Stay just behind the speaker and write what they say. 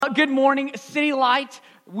Good morning, City Light.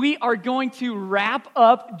 We are going to wrap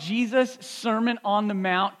up Jesus' Sermon on the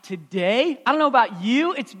Mount today. I don't know about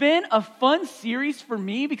you, it's been a fun series for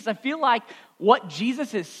me because I feel like what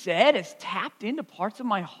Jesus has said has tapped into parts of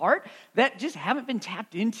my heart that just haven't been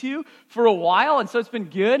tapped into for a while, and so it's been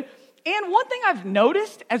good. And one thing I've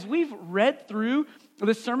noticed as we've read through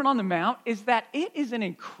the Sermon on the Mount is that it is an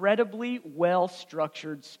incredibly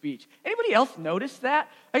well-structured speech. Anybody else notice that?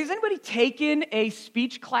 Like, has anybody taken a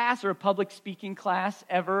speech class or a public speaking class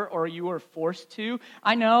ever, or you were forced to?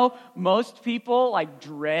 I know most people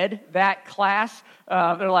dread that class.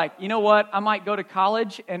 They're like, you know what? I might go to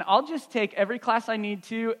college and I'll just take every class I need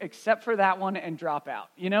to except for that one and drop out.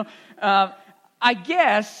 I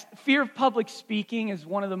guess fear of public speaking is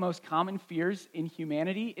one of the most common fears in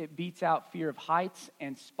humanity. It beats out fear of heights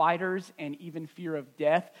and spiders and even fear of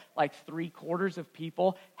death. Like 3/4 of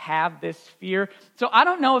people have this fear. So I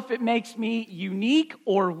don't know if it makes me unique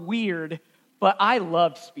or weird, but I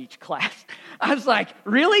loved speech class. I was like,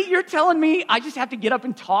 really? You're telling me I just have to get up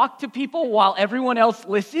and talk to people while everyone else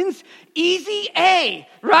listens? Easy A,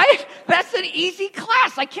 right? That's an easy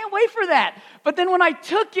class. I can't wait for that. But then when I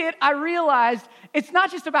took it, I realized it's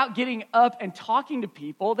not just about getting up and talking to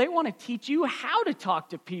people. They want to teach you how to talk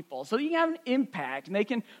to people so that you can have an impact and they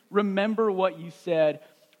can remember what you said.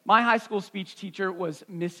 My high school speech teacher was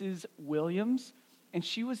Mrs. Williams, and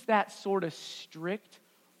she was that sort of strict,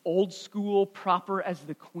 old school, proper as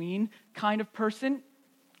the queen kind of person.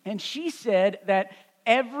 And she said that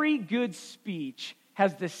every good speech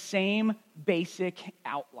has the same basic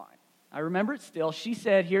outline. I remember it still. She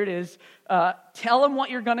said, here it is, tell them what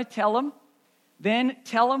you're going to tell them, then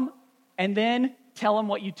tell them, and then tell them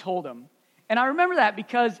what you told them. And I remember that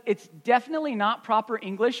because it's definitely not proper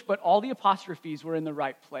English, but all the apostrophes were in the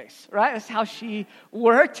right place, right? That's how she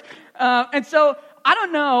worked. And so I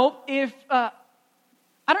don't know if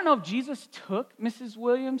Jesus took Mrs.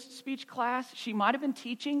 Williams' speech class. She might have been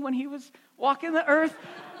teaching when he was walking the earth.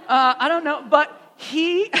 I don't know, but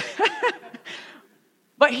he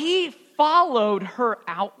followed her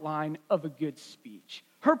outline of a good speech.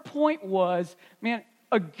 Her point was, man,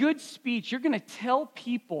 a good speech, you're going to tell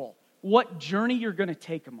people what journey you're going to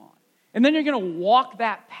take them on. And then you're going to walk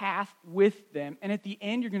that path with them. And at the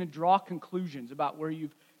end, you're going to draw conclusions about where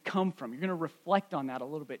you've come from. You're going to reflect on that a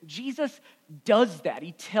little bit. Jesus does that.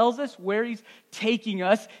 He tells us where he's taking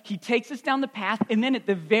us. He takes us down the path. And then at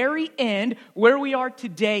the very end, where we are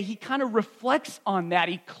today, he kind of reflects on that.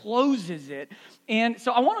 He closes it. And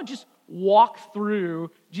so I want to just walk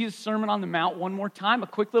through Jesus' Sermon on the Mount one more time, a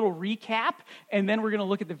quick little recap, and then we're going to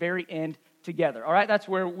look at the very end together. All right, that's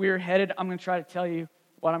where we're headed. I'm going to try to tell you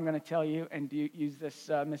what I'm going to tell you and use this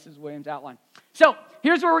Mrs. Williams outline. So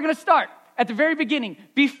here's where we're going to start. At the very beginning,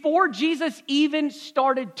 before Jesus even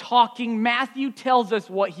started talking, Matthew tells us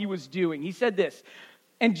what he was doing. He said this,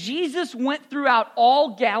 and Jesus went throughout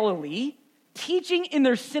all Galilee, teaching in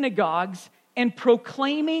their synagogues and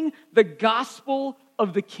proclaiming the gospel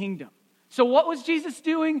of the kingdom. So what was Jesus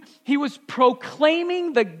doing? He was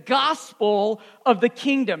proclaiming the gospel of the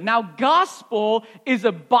kingdom. Now, gospel is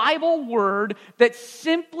a Bible word that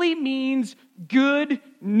simply means good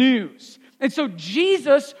news. And so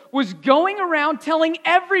Jesus was going around telling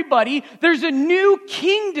everybody there's a new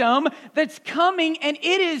kingdom that's coming and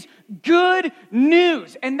it is good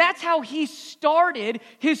news. And that's how he started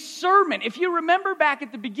his sermon. If you remember back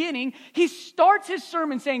at the beginning, he starts his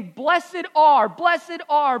sermon saying, blessed are, blessed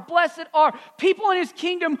are, blessed are. People in his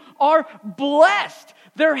kingdom are blessed.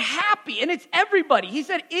 They're happy, and it's everybody. He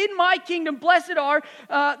said, in my kingdom, blessed are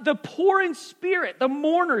the poor in spirit, the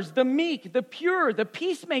mourners, the meek, the pure, the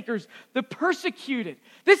peacemakers, the persecuted.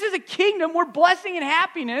 This is a kingdom where blessing and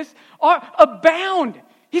happiness are abound.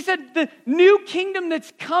 He said the new kingdom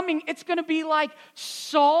that's coming, it's going to be like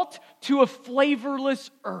salt to a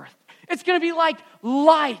flavorless earth. It's going to be like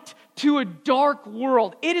light to a dark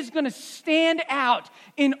world. It is going to stand out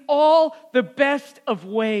in all the best of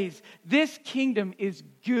ways. This kingdom is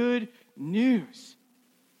good news.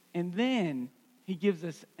 And then he gives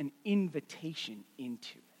us an invitation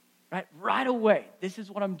into it. Right away, this is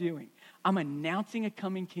what I'm doing. I'm announcing a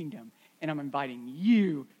coming kingdom, and I'm inviting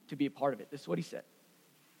you to be a part of it. This is what he said.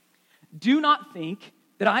 Do not think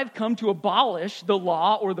that I have come to abolish the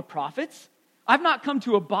law or the prophets. I've not come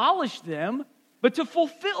to abolish them, but to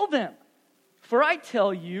fulfill them. For I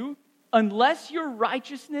tell you, unless your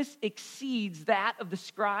righteousness exceeds that of the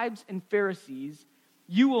scribes and Pharisees,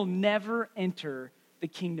 you will never enter the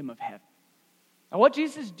kingdom of heaven. Now, what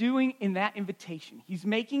Jesus is doing in that invitation, he's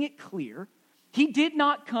making it clear he did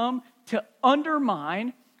not come to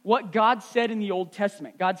undermine what God said in the Old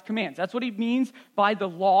Testament, God's commands. That's what he means by the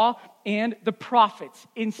law and the prophets.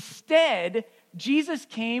 Instead, Jesus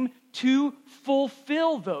came to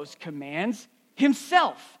fulfill those commands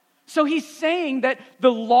himself. So he's saying that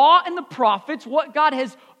the law and the prophets, what God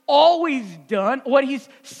has always done, what he's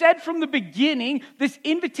said from the beginning, this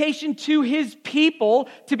invitation to his people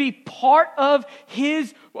to be part of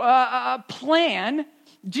his plan,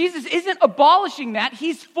 Jesus isn't abolishing that.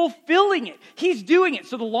 He's fulfilling it. He's doing it.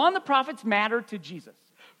 So the law and the prophets matter to Jesus.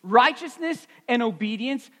 Righteousness and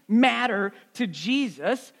obedience matter to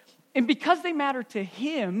Jesus. And because they matter to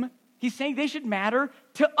him, he's saying they should matter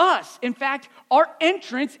to us. In fact, our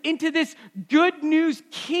entrance into this good news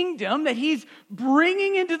kingdom that he's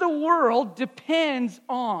bringing into the world depends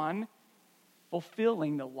on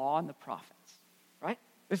fulfilling the law and the prophets, right?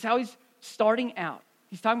 This is how he's starting out.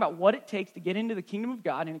 He's talking about what it takes to get into the kingdom of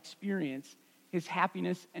God and experience his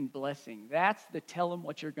happiness and blessing. That's the tell him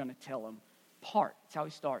what you're going to tell him part. That's how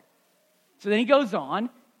he started. So then he goes on and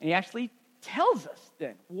he actually tells us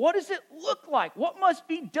then, what does it look like? What must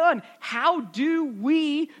be done? How do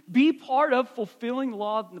we be part of fulfilling the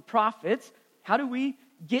law and the prophets? How do we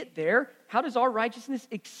get there? How does our righteousness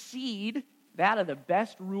exceed that of the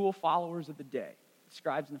best rule followers of the day, the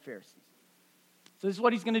scribes and the Pharisees? So this is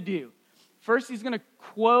what he's going to do. First, he's going to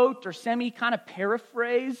quote or kind of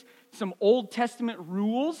paraphrase some Old Testament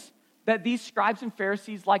rules that these scribes and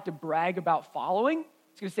Pharisees like to brag about following.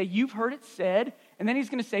 He's going to say, you've heard it said. And then he's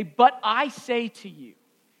going to say, but I say to you.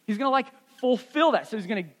 He's going to fulfill that. So he's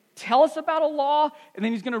going to tell us about a law, and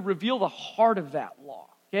then he's going to reveal the heart of that law.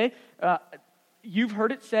 Okay? You've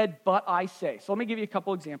heard it said, but I say. So let me give you a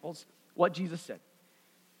couple examples what Jesus said.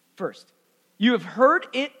 First, you have heard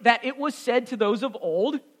it that it was said to those of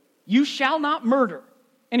old, you shall not murder,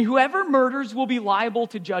 and whoever murders will be liable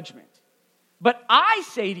to judgment. But I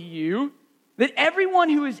say to you that everyone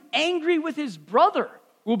who is angry with his brother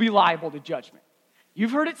will be liable to judgment.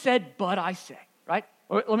 You've heard it said, but I say, right?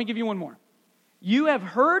 Let me give you one more. You have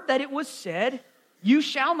heard that it was said, you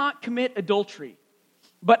shall not commit adultery.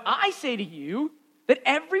 But I say to you that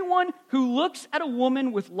everyone who looks at a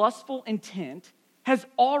woman with lustful intent has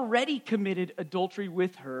already committed adultery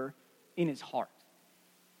with her in his heart.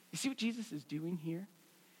 You see what Jesus is doing here?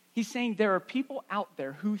 He's saying there are people out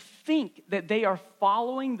there who think that they are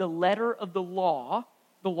following the letter of the law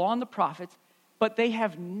and the prophets, but they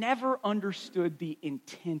have never understood the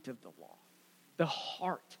intent of the law, the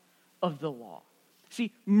heart of the law.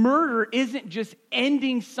 See, murder isn't just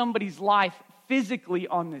ending somebody's life physically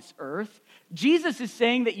on this earth. Jesus is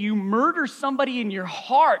saying that you murder somebody in your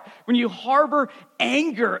heart when you harbor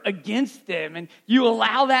anger against them and you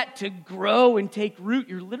allow that to grow and take root.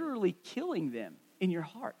 You're literally killing them in your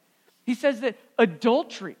heart. He says that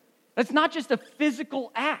adultery, that's not just a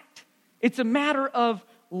physical act. It's a matter of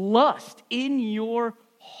lust in your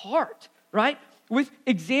heart, right? With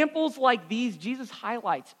examples like these, Jesus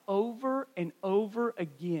highlights over and over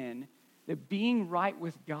again that being right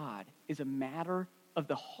with God is a matter of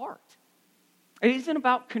the heart. It isn't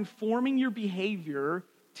about conforming your behavior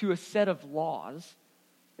to a set of laws.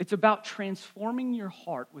 It's about transforming your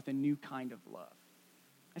heart with a new kind of love.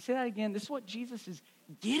 I say that again. This is what Jesus is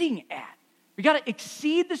getting at. We got to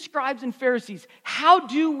exceed the scribes and Pharisees. How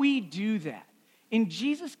do we do that? In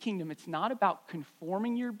Jesus' kingdom, it's not about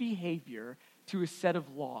conforming your behavior to a set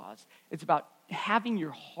of laws. It's about having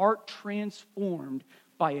your heart transformed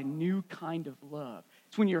by a new kind of love.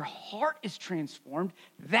 It's when your heart is transformed,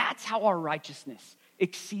 that's how our righteousness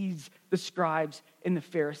exceeds the scribes and the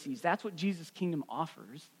Pharisees. That's what Jesus' kingdom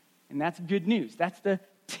offers, and that's good news. That's the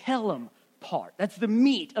tell them part. That's the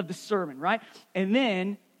meat of the sermon, right? And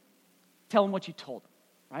then tell them what you told them,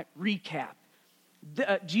 right? Recap.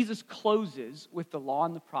 Jesus closes with the law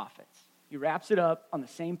and the prophets. He wraps it up on the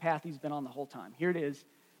same path he's been on the whole time. Here it is.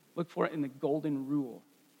 Look for it in the golden rule.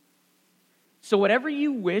 So whatever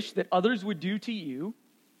you wish that others would do to you,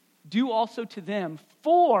 do also to them,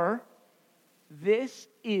 for this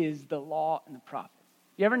is the law and the prophets.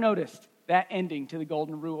 You ever noticed that ending to the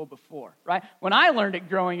golden rule before, right? When I learned it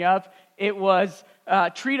growing up, it was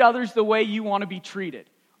treat others the way you want to be treated.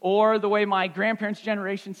 Or the way my grandparents'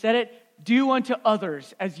 generation said it, do unto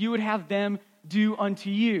others as you would have them do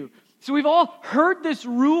unto you. So we've all heard this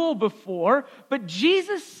rule before, but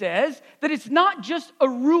Jesus says that it's not just a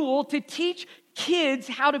rule to teach kids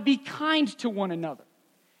how to be kind to one another.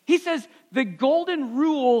 He says the golden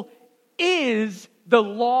rule is the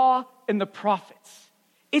law and the prophets.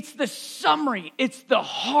 It's the summary, it's the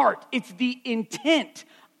heart, it's the intent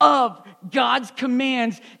of God's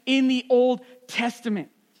commands in the Old Testament.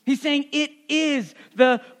 He's saying it is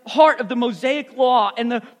the heart of the Mosaic law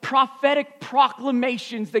and the prophetic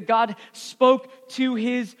proclamations that God spoke to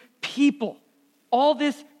his people. All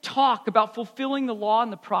this talk about fulfilling the law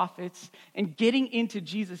and the prophets and getting into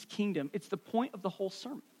Jesus' kingdom, it's the point of the whole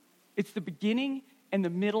sermon. It's the beginning and the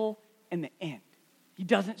middle and the end. He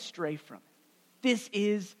doesn't stray from it. This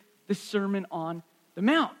is the Sermon on the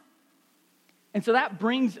Mount. And so that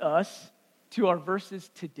brings us to our verses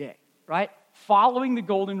today, right? Following the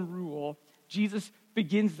golden rule, Jesus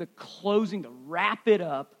begins the closing, the wrap it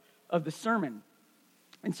up of the sermon.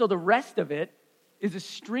 And so the rest of it is a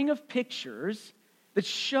string of pictures that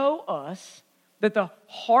show us that the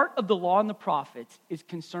heart of the law and the prophets is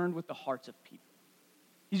concerned with the hearts of people.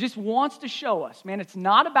 He just wants to show us, man, it's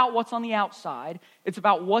not about what's on the outside, it's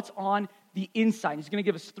about what's on the inside. He's going to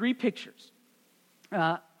give us three pictures.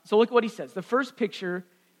 So look at what he says. The first picture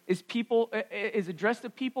is addressed to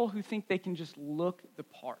people who think they can just look the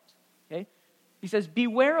part. Okay? He says,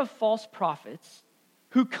 beware of false prophets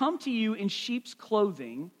who come to you in sheep's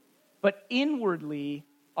clothing, but inwardly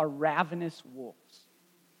are ravenous wolves.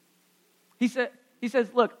 He says,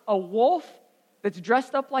 look, a wolf that's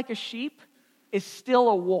dressed up like a sheep is still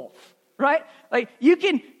a wolf, right? Like, you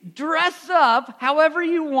can dress up however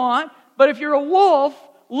you want, but if you're a wolf,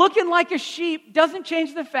 looking like a sheep doesn't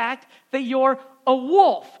change the fact that you're a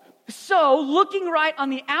wolf. So looking right on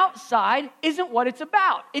the outside isn't what it's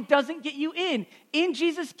about. It doesn't get you in. In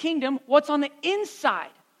Jesus' kingdom, what's on the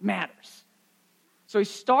inside matters. So he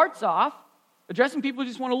starts off addressing people who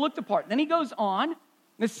just want to look the part. Then he goes on.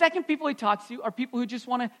 The second people he talks to are people who just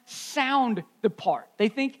want to sound the part. They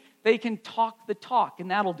think they can talk the talk,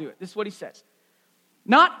 and that'll do it. This is what he says.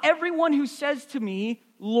 Not everyone who says to me,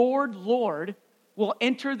 Lord, Lord, will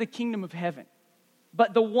enter the kingdom of heaven,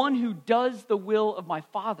 but the one who does the will of my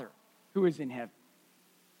Father who is in heaven.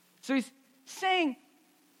 So he's saying,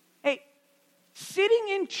 hey, sitting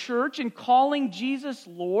in church and calling Jesus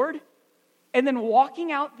Lord, and then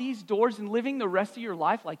walking out these doors and living the rest of your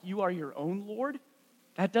life like you are your own Lord,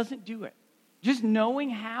 that doesn't do it. Just knowing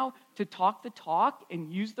how to talk the talk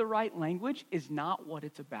and use the right language is not what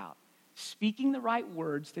it's about. Speaking the right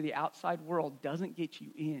words to the outside world doesn't get you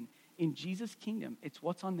in. In Jesus' kingdom, it's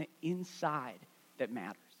what's on the inside that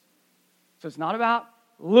matters. So it's not about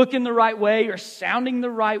looking the right way or sounding the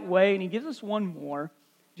right way. And he gives us one more.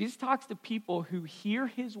 Jesus talks to people who hear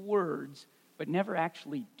his words but never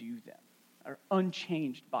actually do them, are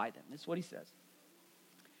unchanged by them. This is what he says.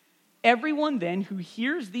 Everyone then who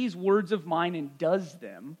hears these words of mine and does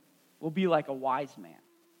them will be like a wise man.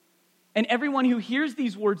 And everyone who hears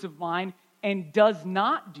these words of mine and does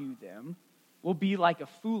not do them will be like a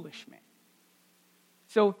foolish man.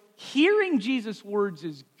 So hearing Jesus' words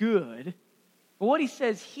is good, but what he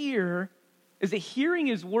says here is that hearing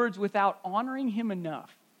his words without honoring him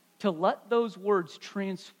enough to let those words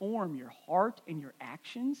transform your heart and your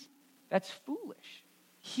actions, that's foolish.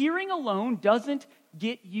 Hearing alone doesn't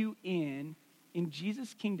get you in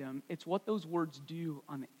Jesus' kingdom. It's what those words do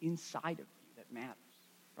on the inside of you that matters,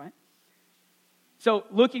 right? So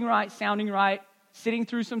looking right, sounding right, sitting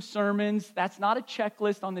through some sermons, that's not a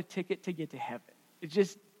checklist on the ticket to get to heaven. It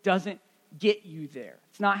just doesn't get you there.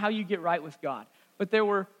 It's not how you get right with God. But there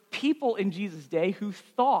were people in Jesus' day who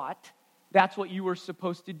thought that's what you were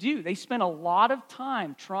supposed to do. They spent a lot of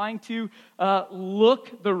time trying to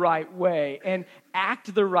look the right way and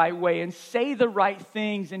act the right way and say the right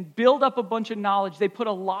things and build up a bunch of knowledge. They put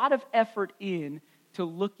a lot of effort in to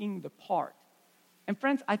looking the part. And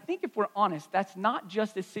friends, I think if we're honest, that's not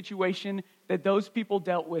just a situation that those people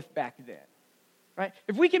dealt with back then. Right?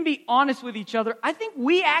 If we can be honest with each other, I think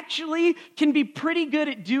we actually can be pretty good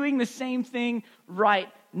at doing the same thing right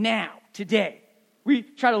now, today. We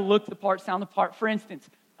try to look the part, sound the part. For instance,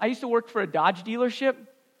 I used to work for a Dodge dealership,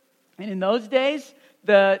 and in those days,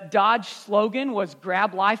 the Dodge slogan was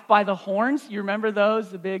 "Grab life by the horns." You remember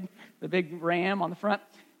those? The big ram on the front.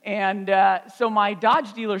 And so my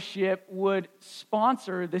Dodge dealership would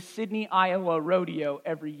sponsor the Sydney, Iowa rodeo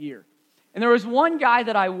every year. And there was one guy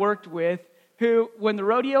that I worked with who, when the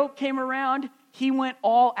rodeo came around, he went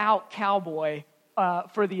all out cowboy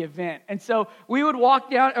for the event. And so we would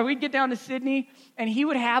we'd get down to Sydney, and he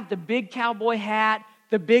would have the big cowboy hat,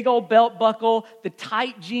 the big old belt buckle, the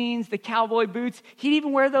tight jeans, the cowboy boots. He'd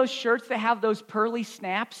even wear those shirts that have those pearly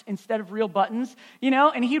snaps instead of real buttons,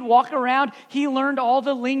 and he'd walk around. He learned all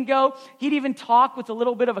the lingo. He'd even talk with a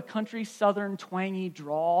little bit of a country southern twangy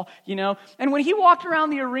drawl, And when he walked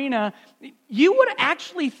around the arena, you would have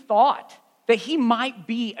actually thought that he might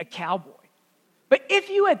be a cowboy. But if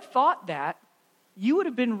you had thought that, you would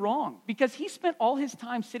have been wrong because he spent all his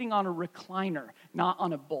time sitting on a recliner, not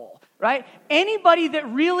on a bowl, right? Anybody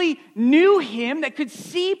that really knew him, that could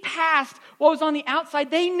see past what was on the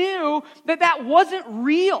outside, they knew that that wasn't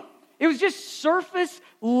real. It was just surface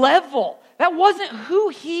level. That wasn't who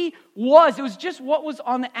he was. It was just what was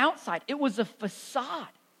on the outside. It was a facade.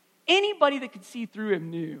 Anybody that could see through him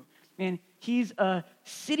knew, man, he's a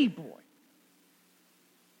city boy.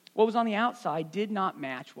 What was on the outside did not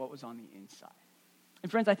match what was on the inside.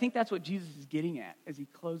 And friends, I think that's what Jesus is getting at as he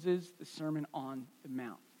closes the Sermon on the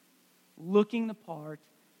Mount. Looking the part,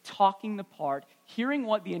 talking the part, hearing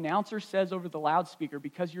what the announcer says over the loudspeaker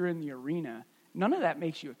because you're in the arena, none of that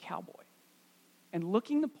makes you a cowboy. And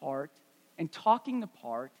looking the part and talking the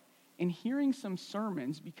part and hearing some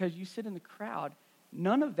sermons because you sit in the crowd,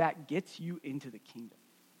 none of that gets you into the kingdom.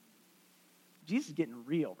 Jesus is getting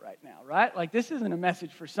real right now, right? Like, this isn't a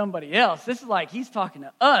message for somebody else. This is like he's talking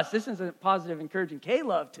to us. This isn't positive, encouraging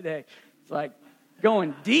K-Love today. It's like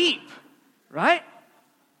going deep, right?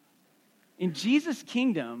 In Jesus'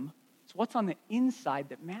 kingdom, it's what's on the inside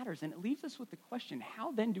that matters. And it leaves us with the question,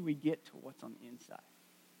 how then do we get to what's on the inside?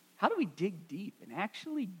 How do we dig deep and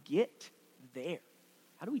actually get there?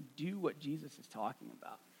 How do we do what Jesus is talking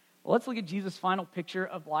about? Well, let's look at Jesus' final picture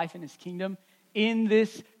of life in his kingdom in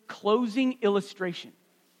this closing illustration.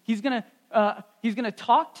 He's going to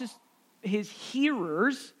talk to his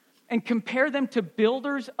hearers and compare them to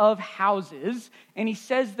builders of houses. And he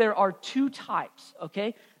says there are two types,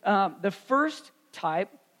 okay? The first type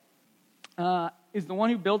is the one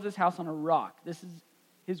who builds his house on a rock. This is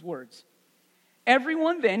his words.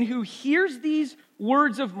 Everyone then who hears these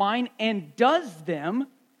words of mine and does them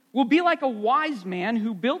will be like a wise man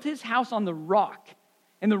who built his house on the rock.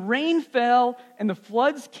 And the rain fell, and the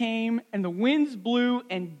floods came, and the winds blew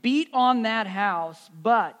and beat on that house,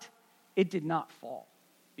 but it did not fall,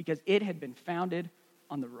 because it had been founded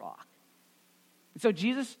on the rock. And so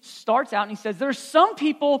Jesus starts out and he says, there are some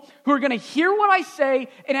people who are going to hear what I say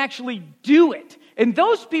and actually do it. And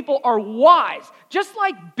those people are wise. Just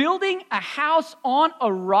like building a house on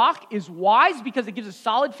a rock is wise because it gives a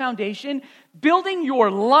solid foundation, building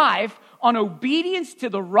your life on obedience to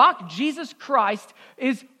the rock, Jesus Christ,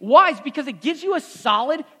 is wise because it gives you a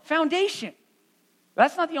solid foundation. But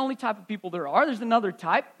that's not the only type of people there are. There's another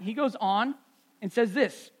type. He goes on and says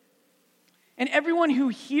this. And everyone who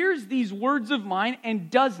hears these words of mine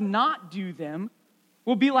and does not do them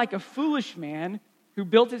will be like a foolish man who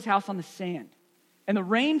built his house on the sand. And the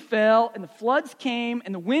rain fell, and the floods came,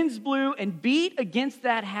 and the winds blew and beat against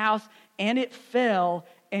that house, and it fell,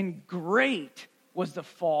 and great was the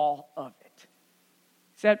fall of it.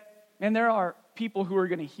 He said, man, there are people who are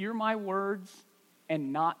going to hear my words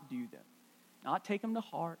and not do them, not take them to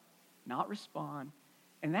heart, not respond,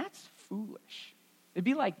 and that's foolish. It'd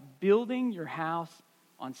be like building your house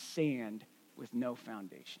on sand with no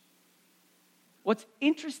foundation. What's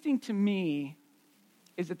interesting to me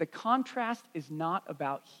is that the contrast is not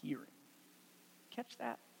about hearing. Catch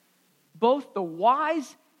that? Both the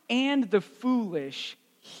wise and the foolish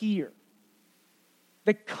hear.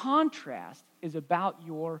 The contrast is about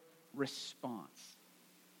your response.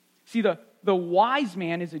 See, the wise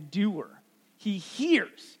man is a doer. He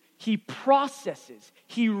hears, he processes,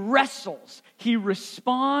 he wrestles, he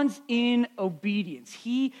responds in obedience.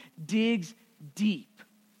 He digs deep.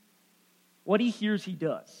 What he hears, he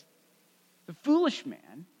does. The foolish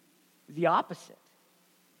man is the opposite.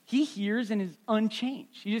 He hears and is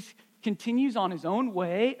unchanged. He just continues on his own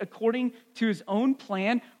way according to his own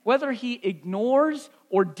plan, whether he ignores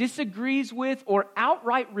or disagrees with or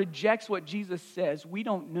outright rejects what Jesus says, we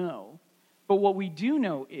don't know. But what we do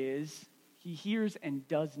know is he hears and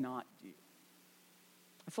does not do.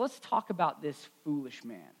 So let's talk about this foolish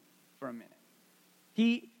man for a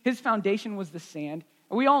minute. His foundation was the sand.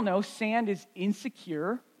 And we all know sand is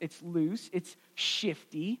insecure, it's loose, it's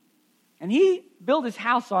shifty. And he built his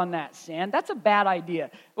house on that sand. That's a bad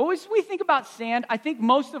idea. But when we think about sand, I think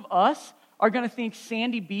most of us are going to think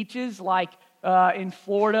sandy beaches like in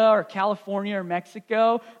Florida or California or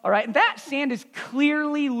Mexico. All right, and that sand is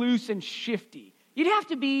clearly loose and shifty. You'd have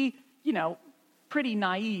to be, pretty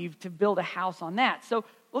naive to build a house on that. So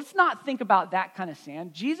let's not think about that kind of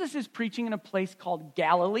sand. Jesus is preaching in a place called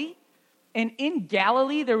Galilee. And in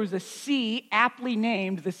Galilee, there was a sea aptly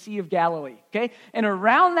named the Sea of Galilee, okay? And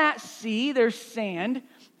around that sea, there's sand.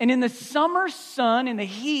 And in the summer sun, in the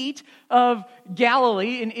heat of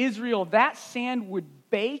Galilee in Israel, that sand would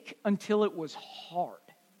bake until it was hard.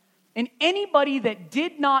 And anybody that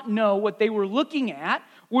did not know what they were looking at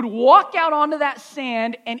would walk out onto that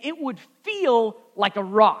sand, and it would feel like a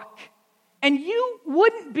rock. And you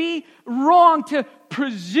wouldn't be wrong to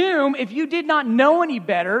presume, if you did not know any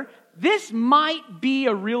better, this might be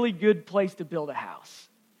a really good place to build a house.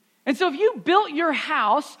 And so if you built your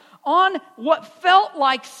house on what felt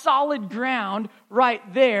like solid ground right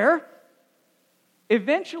there,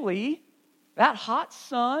 eventually that hot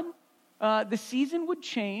sun, the season would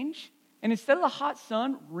change. And instead of the hot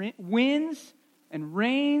sun, winds and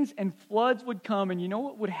rains and floods would come. And you know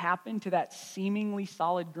what would happen to that seemingly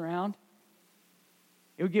solid ground?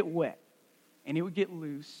 It would get wet and it would get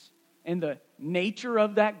loose. And the nature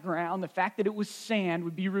of that ground, the fact that it was sand,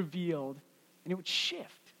 would be revealed. And it would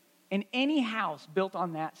shift. And any house built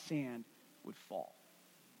on that sand would fall.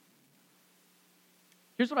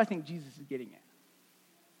 Here's what I think Jesus is getting at.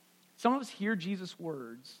 Some of us hear Jesus'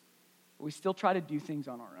 words, but we still try to do things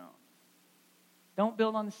on our own. Don't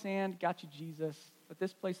build on the sand, got you, Jesus, but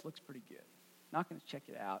this place looks pretty good. Not going to check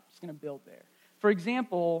it out, just going to build there. For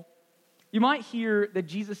example, you might hear that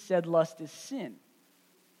Jesus said lust is sin.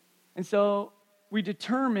 And so we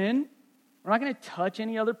determine we're not going to touch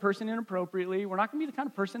any other person inappropriately. We're not going to be the kind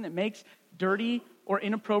of person that makes dirty or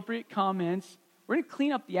inappropriate comments. We're going to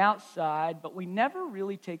clean up the outside, but we never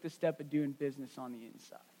really take the step of doing business on the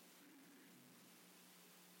inside.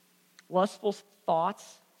 Lustful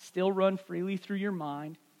thoughts still run freely through your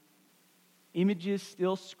mind. Images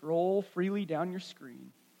still scroll freely down your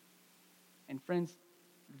screen. And friends,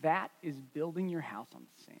 that is building your house on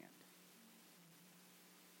the sand.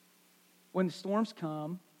 When the storms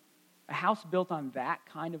come, a house built on that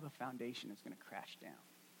kind of a foundation is going to crash down.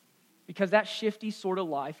 Because that shifty sort of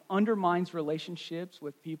life undermines relationships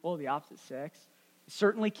with people of the opposite sex. It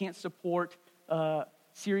certainly can't support a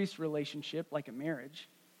serious relationship like a marriage.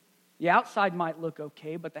 The outside might look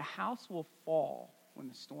okay, but the house will fall when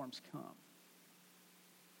the storms come.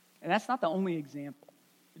 And that's not the only example.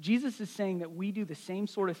 Jesus is saying that we do the same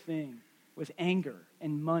sort of thing with anger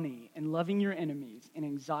and money and loving your enemies and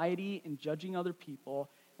anxiety and judging other people,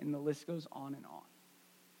 and the list goes on and on.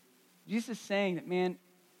 Jesus is saying that, man,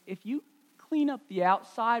 if you clean up the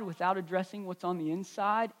outside without addressing what's on the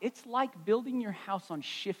inside, it's like building your house on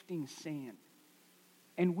shifting sand.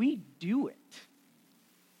 And we do it.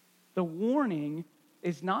 The warning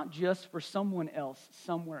is not just for someone else,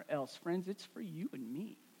 somewhere else. Friends, it's for you and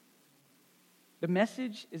me. The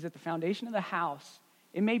message is that the foundation of the house,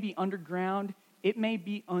 it may be underground, it may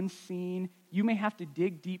be unseen, you may have to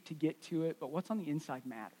dig deep to get to it, but what's on the inside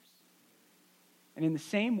matters. And in the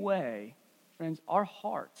same way, friends, our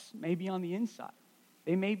hearts may be on the inside.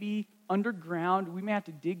 They may be underground, we may have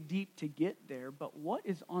to dig deep to get there, but what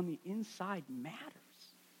is on the inside matters.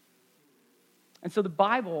 And so the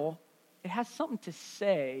Bible, it has something to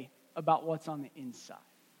say about what's on the inside.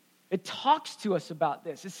 It talks to us about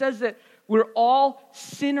this. It says that we're all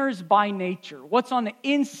sinners by nature. What's on the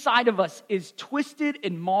inside of us is twisted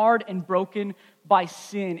and marred and broken by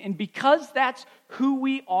sin. And because that's who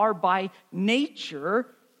we are by nature,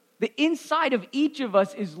 the inside of each of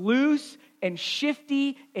us is loose and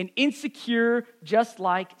shifty and insecure, just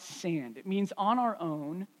like sand. It means on our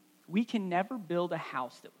own, we can never build a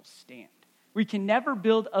house that will stand. We can never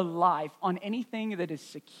build a life on anything that is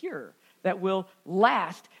secure, that will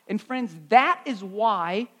last. And friends, that is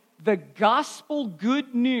why the gospel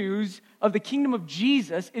good news of the kingdom of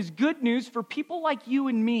Jesus is good news for people like you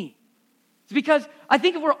and me. It's because I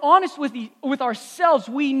think if we're honest with ourselves,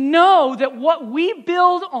 we know that what we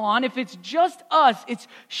build on, if it's just us, it's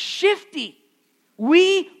shifty.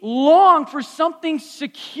 We long for something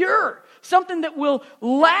secure, something that will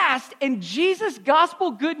last. And Jesus'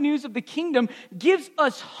 gospel good news of the kingdom gives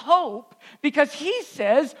us hope because he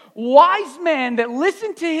says, wise men that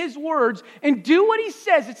listen to his words and do what he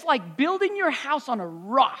says, it's like building your house on a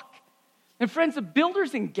rock. And friends, the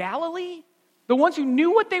builders in Galilee, the ones who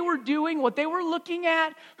knew what they were doing, what they were looking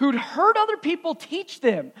at, who'd heard other people teach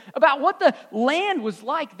them about what the land was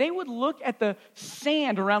like, they would look at the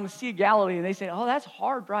sand around the Sea of Galilee and they say, oh, that's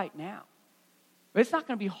hard right now. But it's not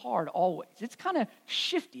going to be hard always. It's kind of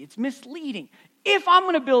shifty. It's misleading. If I'm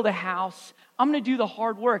going to build a house, I'm going to do the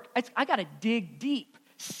hard work. I got to dig deep,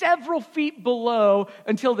 several feet below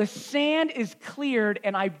until the sand is cleared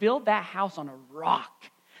and I build that house on a rock.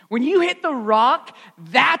 When you hit the rock,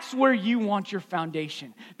 that's where you want your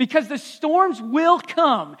foundation. Because the storms will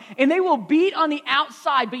come and they will beat on the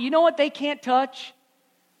outside. But you know what they can't touch?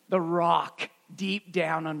 The rock deep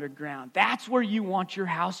down underground. That's where you want your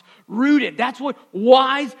house rooted. That's what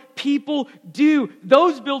wise people do.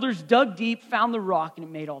 Those builders dug deep, found the rock, and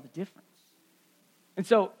it made all the difference. And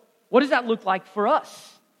so, what does that look like for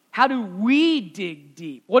us? How do we dig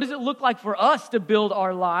deep? What does it look like for us to build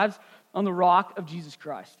our lives on the rock of Jesus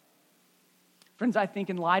Christ? Friends, I think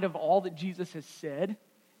in light of all that Jesus has said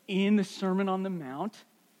in the Sermon on the Mount,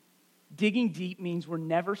 digging deep means we're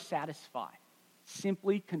never satisfied,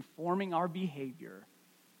 simply conforming our behavior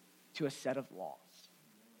to a set of laws.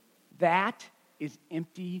 That is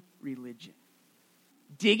empty religion.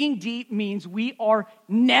 Digging deep means we are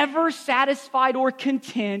never satisfied or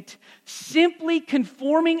content, simply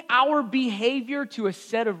conforming our behavior to a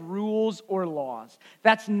set of rules or laws.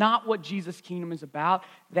 That's not what Jesus' kingdom is about.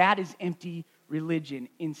 That is empty religion.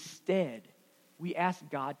 Instead, we ask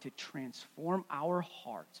God to transform our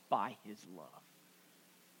hearts by His love.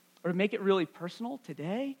 Or to make it really personal,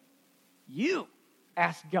 today, you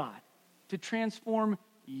ask God to transform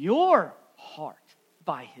your heart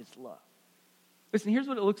by His love. Listen, here's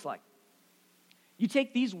what it looks like. You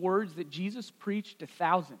take these words that Jesus preached to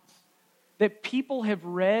thousands, that people have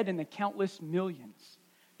read in the countless millions,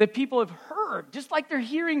 that people have heard, just like they're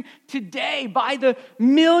hearing today by the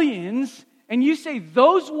millions, and you say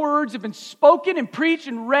those words have been spoken and preached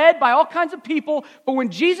and read by all kinds of people, but when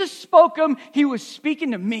Jesus spoke them, He was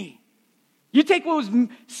speaking to me. You take what was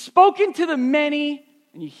spoken to the many,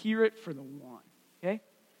 and you hear it for the one, okay?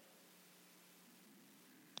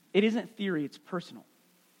 It isn't theory, it's personal.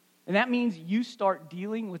 And that means you start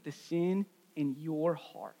dealing with the sin in your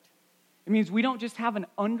heart. It means we don't just have an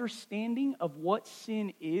understanding of what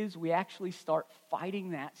sin is, we actually start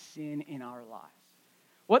fighting that sin in our lives.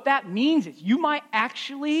 What that means is you might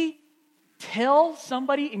actually tell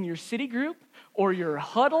somebody in your city group or your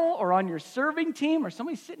huddle or on your serving team or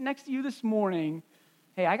somebody sitting next to you this morning,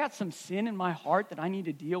 hey, I got some sin in my heart that I need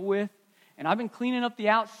to deal with. And I've been cleaning up the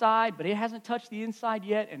outside, but it hasn't touched the inside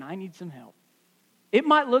yet, and I need some help. It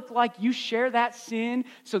might look like you share that sin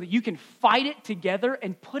so that you can fight it together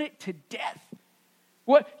and put it to death.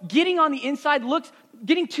 What getting to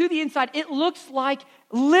the inside, it looks like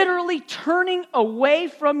literally turning away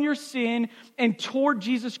from your sin and toward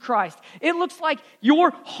Jesus Christ. It looks like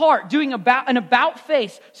your heart doing an about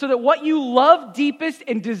face so that what you love deepest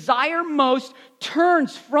and desire most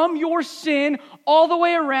turns from your sin all the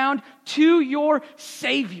way around to your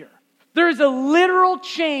Savior. There is a literal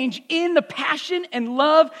change in the passion and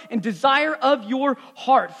love and desire of your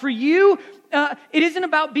heart. For you, it isn't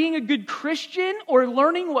about being a good Christian or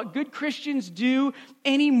learning what good Christians do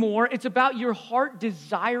anymore. It's about your heart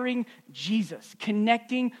desiring Jesus,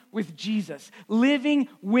 connecting with Jesus, living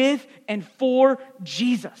with and for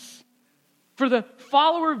Jesus. For the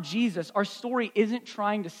follower of Jesus, our story isn't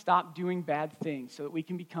trying to stop doing bad things so that we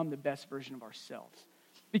can become the best version of ourselves.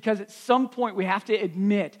 Because at some point we have to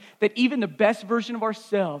admit that even the best version of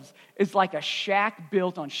ourselves is like a shack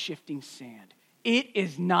built on shifting sand. It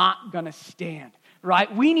is not going to stand,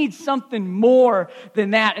 right? We need something more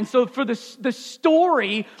than that. And so for the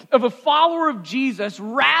story of a follower of Jesus,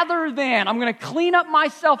 rather than I'm going to clean up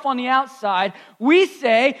myself on the outside, we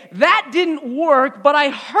say that didn't work, but I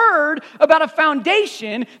heard about a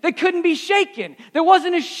foundation that couldn't be shaken, that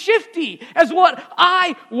wasn't as shifty as what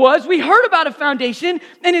I was. We heard about a foundation,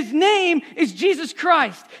 and His name is Jesus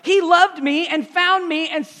Christ. He loved me and found me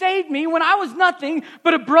and saved me when I was nothing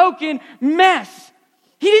but a broken mess.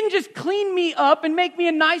 He didn't just clean me up and make me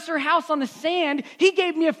a nicer house on the sand. He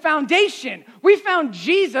gave me a foundation. We found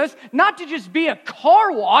Jesus not to just be a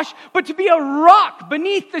car wash, but to be a rock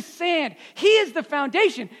beneath the sand. He is the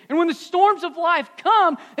foundation. And when the storms of life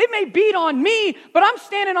come, it may beat on me, but I'm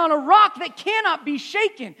standing on a rock that cannot be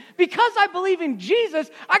shaken. Because I believe in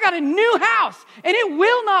Jesus, I got a new house, and it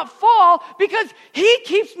will not fall because He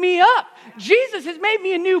keeps me up. Jesus has made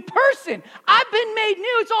me a new person. I've been made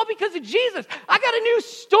new. It's all because of Jesus. I got a new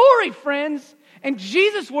story, friends, and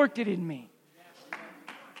Jesus worked it in me.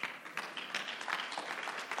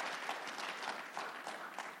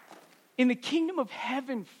 In the kingdom of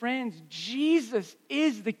heaven, friends, Jesus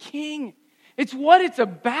is the King. It's what it's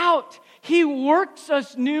about. He works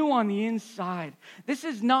us new on the inside. This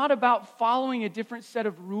is not about following a different set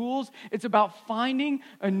of rules. It's about finding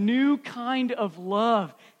a new kind of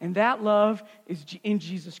love. And that love is in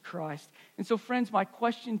Jesus Christ. And so, friends, my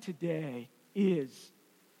question today is,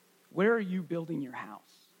 where are you building your house?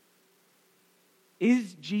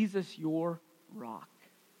 Is Jesus your rock?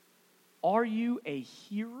 Are you a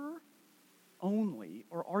hearer only,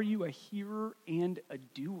 or are you a hearer and a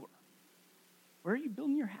doer? Where are you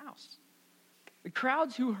building your house? The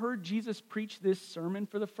crowds who heard Jesus preach this sermon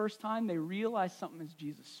for the first time, they realized something as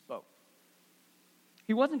Jesus spoke.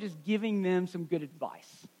 He wasn't just giving them some good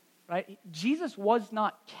advice, right? Jesus was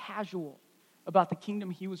not casual about the kingdom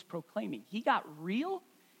He was proclaiming. He got real.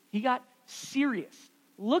 He got serious.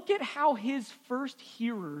 Look at how His first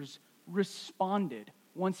hearers responded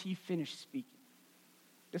once He finished speaking.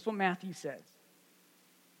 That's what Matthew says.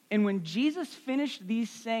 And when Jesus finished these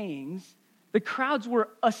sayings, the crowds were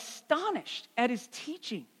astonished at his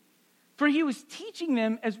teaching, for he was teaching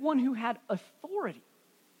them as one who had authority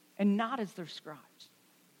and not as their scribes.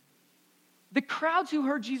 The crowds who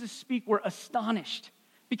heard Jesus speak were astonished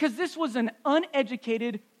because this was an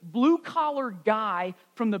uneducated, blue-collar guy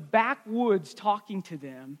from the backwoods talking to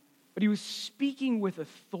them, but he was speaking with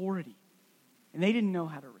authority. And they didn't know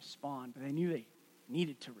how to respond, but they knew they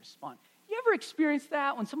needed to respond. You ever experienced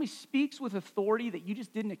that when somebody speaks with authority that you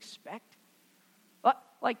just didn't expect?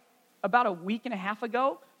 Like about a week and a half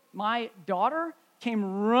ago, my daughter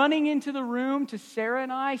came running into the room to Sarah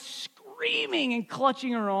and I, screaming and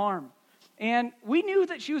clutching her arm. And we knew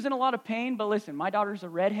that she was in a lot of pain, but listen, my daughter's a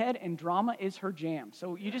redhead and drama is her jam.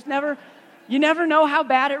 So you never know how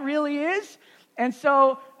bad it really is. And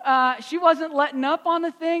so she wasn't letting up on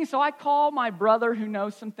the thing. So I called my brother who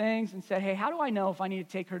knows some things and said, hey, how do I know if I need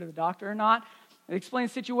to take her to the doctor or not? I explained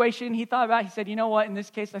the situation. He thought about it. He said, you know what? In this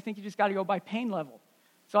case, I think you just got to go by pain level.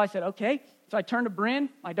 So I said, okay. So I turned to Bryn,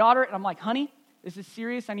 my daughter, and I'm like, honey, this is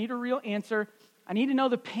serious. I need a real answer. I need to know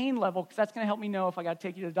the pain level because that's going to help me know if I got to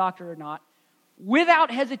take you to the doctor or not. Without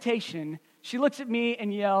hesitation, she looks at me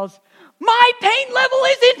and yells, my pain level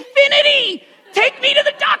is infinity! Take me to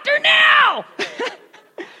the doctor now!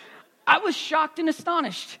 I was shocked and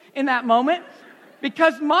astonished in that moment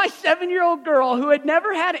because my 7-year-old girl, who had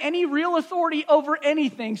never had any real authority over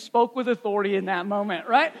anything, spoke with authority in that moment,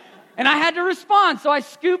 right? And I had to respond, so I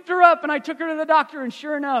scooped her up and I took her to the doctor, and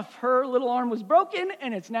sure enough, her little arm was broken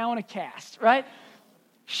and it's now in a cast, right?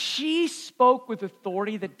 She spoke with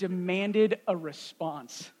authority that demanded a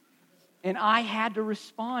response. And I had to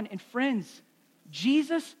respond. And friends,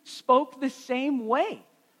 Jesus spoke the same way,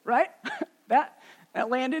 right? That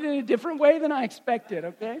landed in a different way than I expected,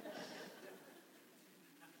 okay?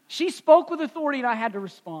 She spoke with authority and I had to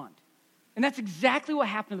respond. And that's exactly what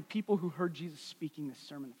happened to the people who heard Jesus speaking this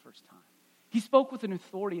sermon the first time. He spoke with an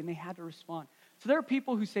authority and they had to respond. So there are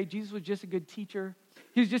people who say Jesus was just a good teacher.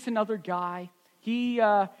 He was just another guy.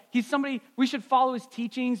 He's somebody, we should follow his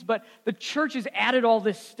teachings, but the church has added all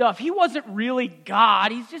this stuff. He wasn't really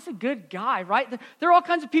God. He's just a good guy, right? There are all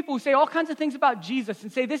kinds of people who say all kinds of things about Jesus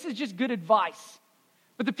and say this is just good advice.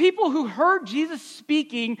 But the people who heard Jesus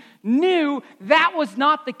speaking knew that was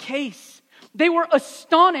not the case. They were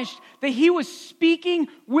astonished that he was speaking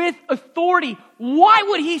with authority. Why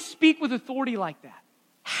would he speak with authority like that?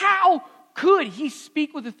 How could he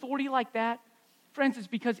speak with authority like that? Friends, it's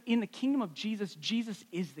because in the kingdom of Jesus, Jesus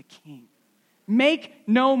is the king. Make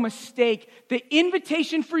no mistake, the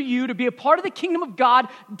invitation for you to be a part of the kingdom of God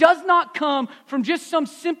does not come from just some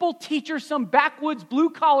simple teacher, some backwoods,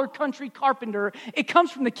 blue-collar country carpenter. It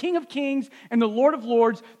comes from the King of Kings and the Lord of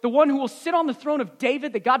Lords, the one who will sit on the throne of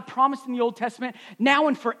David that God promised in the Old Testament, now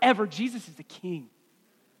and forever. Jesus is the king.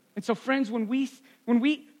 And so, friends, when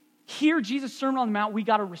we hear Jesus' Sermon on the Mount, we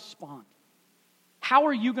got to respond. How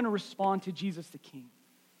are you going to respond to Jesus the King?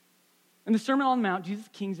 In the Sermon on the Mount, Jesus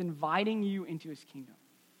the King is inviting you into his kingdom.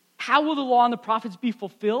 How will the law and the prophets be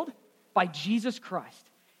fulfilled? By Jesus Christ.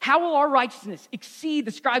 How will our righteousness exceed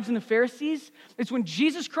the scribes and the Pharisees? It's when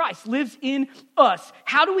Jesus Christ lives in us.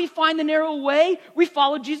 How do we find the narrow way? We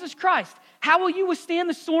follow Jesus Christ. How will you withstand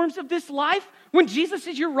the storms of this life? When Jesus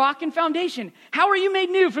is your rock and foundation. How are you made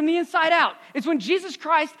new from the inside out? It's when Jesus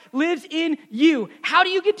Christ lives in you. How do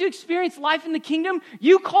you get to experience life in the kingdom?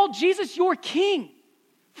 You call Jesus your king.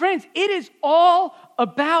 Friends, it is all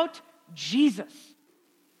about Jesus.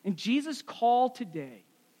 And Jesus' call today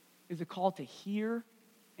is a call to hear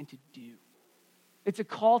and to do. It's a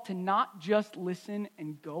call to not just listen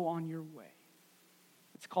and go on your way.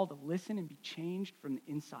 It's a call to listen and be changed from the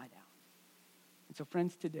inside out. And so,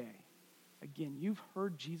 friends, today, again, you've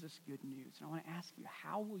heard Jesus' good news. And I want to ask you,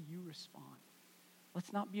 how will you respond?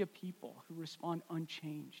 Let's not be a people who respond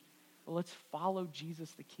unchanged, but let's follow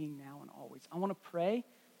Jesus the King now and always. I want to pray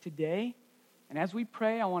today, and as we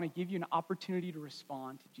pray, I want to give you an opportunity to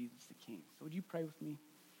respond to Jesus the King. So would you pray with me?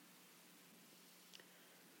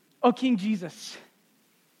 Oh, King Jesus,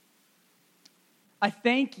 I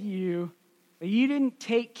thank you that you didn't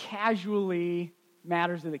take casually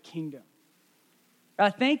matters of the kingdom. I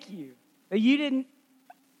thank you that you didn't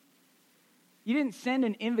send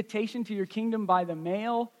an invitation to your kingdom by the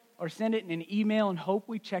mail or send it in an email and hope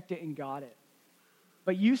we checked it and got it.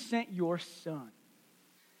 But you sent your son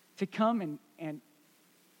to come and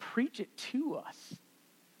preach it to us,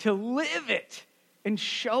 to live it and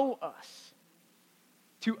show us,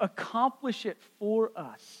 to accomplish it for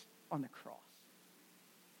us on the cross.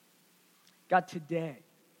 God, today,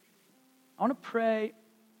 I want to pray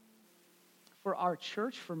for our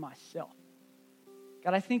church, for myself.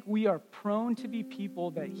 God, I think we are prone to be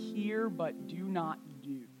people that hear but do not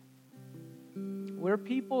do. We're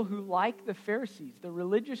people who, like the Pharisees, the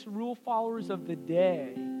religious rule followers of the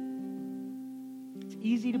day, it's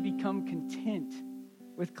easy to become content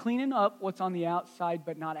with cleaning up what's on the outside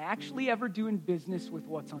but not actually ever doing business with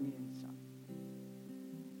what's on the inside.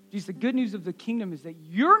 Jesus, the good news of the kingdom is that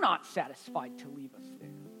you're not satisfied to leave us there.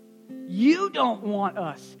 You don't want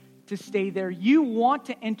us to stay there. You want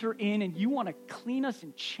to enter in and you want to clean us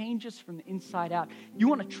and change us from the inside out. You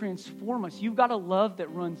want to transform us. You've got a love that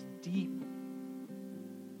runs deep.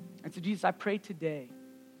 And so, Jesus, I pray today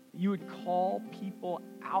that you would call people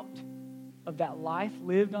out of that life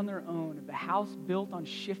lived on their own, of the house built on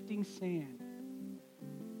shifting sand,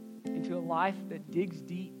 into a life that digs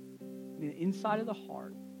deep in the inside of the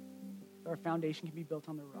heart, so our foundation can be built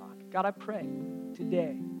on the rock. God, I pray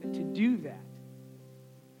today that to do that,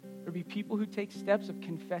 there be people who take steps of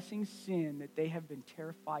confessing sin that they have been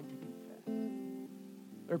terrified to confess.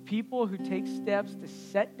 There are people who take steps to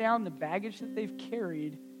set down the baggage that they've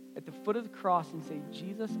carried at the foot of the cross and say,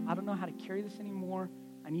 Jesus, I don't know how to carry this anymore.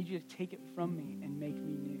 I need you to take it from me and make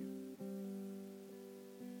me new.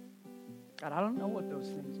 God, I don't know what those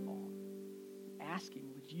things are. I'm asking,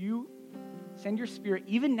 would you send your Spirit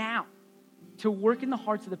even now to work in the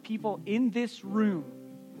hearts of the people in this room?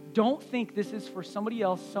 Don't think this is for somebody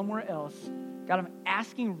else somewhere else. God, I'm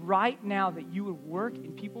asking right now that you would work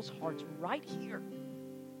in people's hearts right here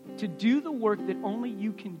to do the work that only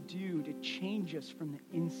you can do to change us from the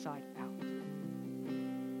inside out.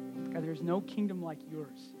 God, there's no kingdom like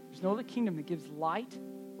yours. There's no other kingdom that gives light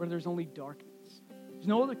where there's only darkness. There's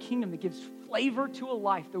no other kingdom that gives flavor to a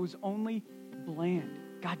life that was only bland.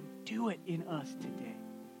 God, do it in us today.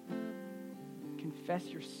 Confess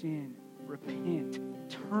your sin. Repent.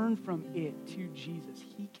 Turn from it to Jesus.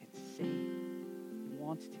 He can save. He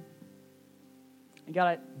wants to. And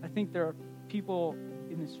God, I think there are people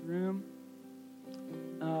in this room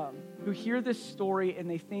who hear this story and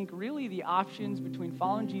they think really the options between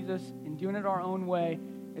following Jesus and doing it our own way,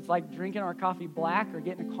 it's like drinking our coffee black or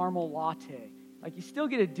getting a caramel latte. Like you still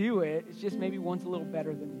get to do it, it's just maybe one's a little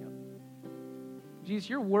better than the other. Jesus,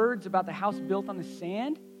 your words about the house built on the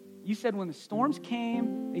sand, you said when the storms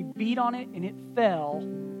came, they beat on it and it fell,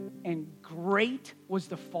 and great was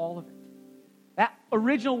the fall of it. That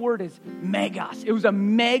original word is megas. It was a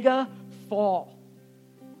mega fall.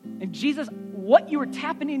 And Jesus, what you were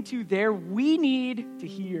tapping into there, we need to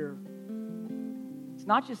hear. It's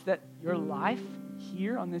not just that your life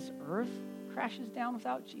here on this earth crashes down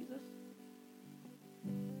without Jesus,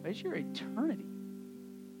 but it's your eternity.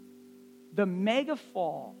 The mega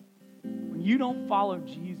fall, when you don't follow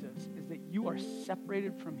Jesus, is that you are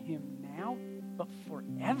separated from him now, but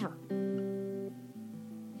forever.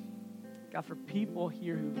 God, for people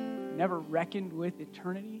here who've never reckoned with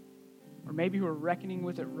eternity, or maybe who are reckoning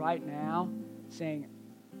with it right now, saying,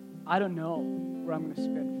 I don't know where I'm going to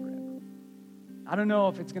spend forever. I don't know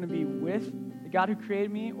if it's going to be with the God who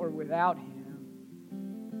created me or without him.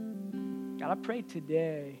 God, I pray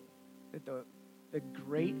today that the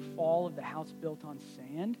great fall of the house built on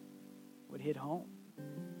sand would hit home.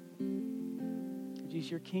 Jesus,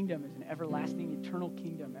 your kingdom is an everlasting, eternal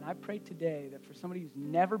kingdom. And I pray today that for somebody who's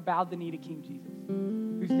never bowed the knee to King Jesus,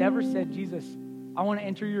 who's never said, Jesus, I want to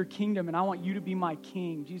enter your kingdom and I want you to be my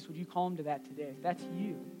king. Jesus, would you call him to that today? If that's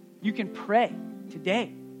you, you can pray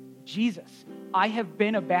today. Jesus, I have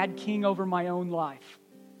been a bad king over my own life.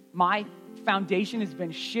 My foundation has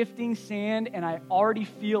been shifting sand and I already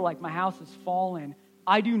feel like my house has fallen.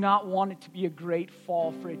 I do not want it to be a great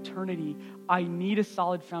fall for eternity. I need a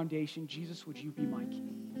solid foundation. Jesus, would you be my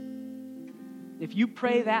king? If you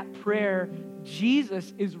pray that prayer,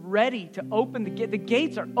 Jesus is ready to open the gate. The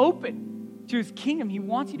gates are open to his kingdom. He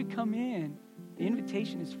wants you to come in. The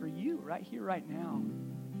invitation is for you right here, right now.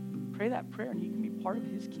 Pray that prayer and you can be part of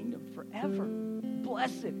his kingdom forever.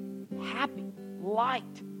 Blessed, happy, light,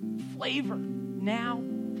 flavor, now,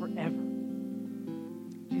 forever.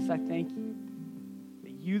 Jesus, I thank you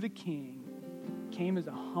that you, the King, came as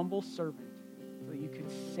a humble servant so that you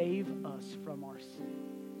could save us from our sin.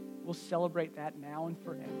 We'll celebrate that now and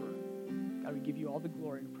forever. God, we give you all the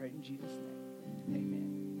glory and pray in Jesus' name.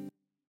 Amen.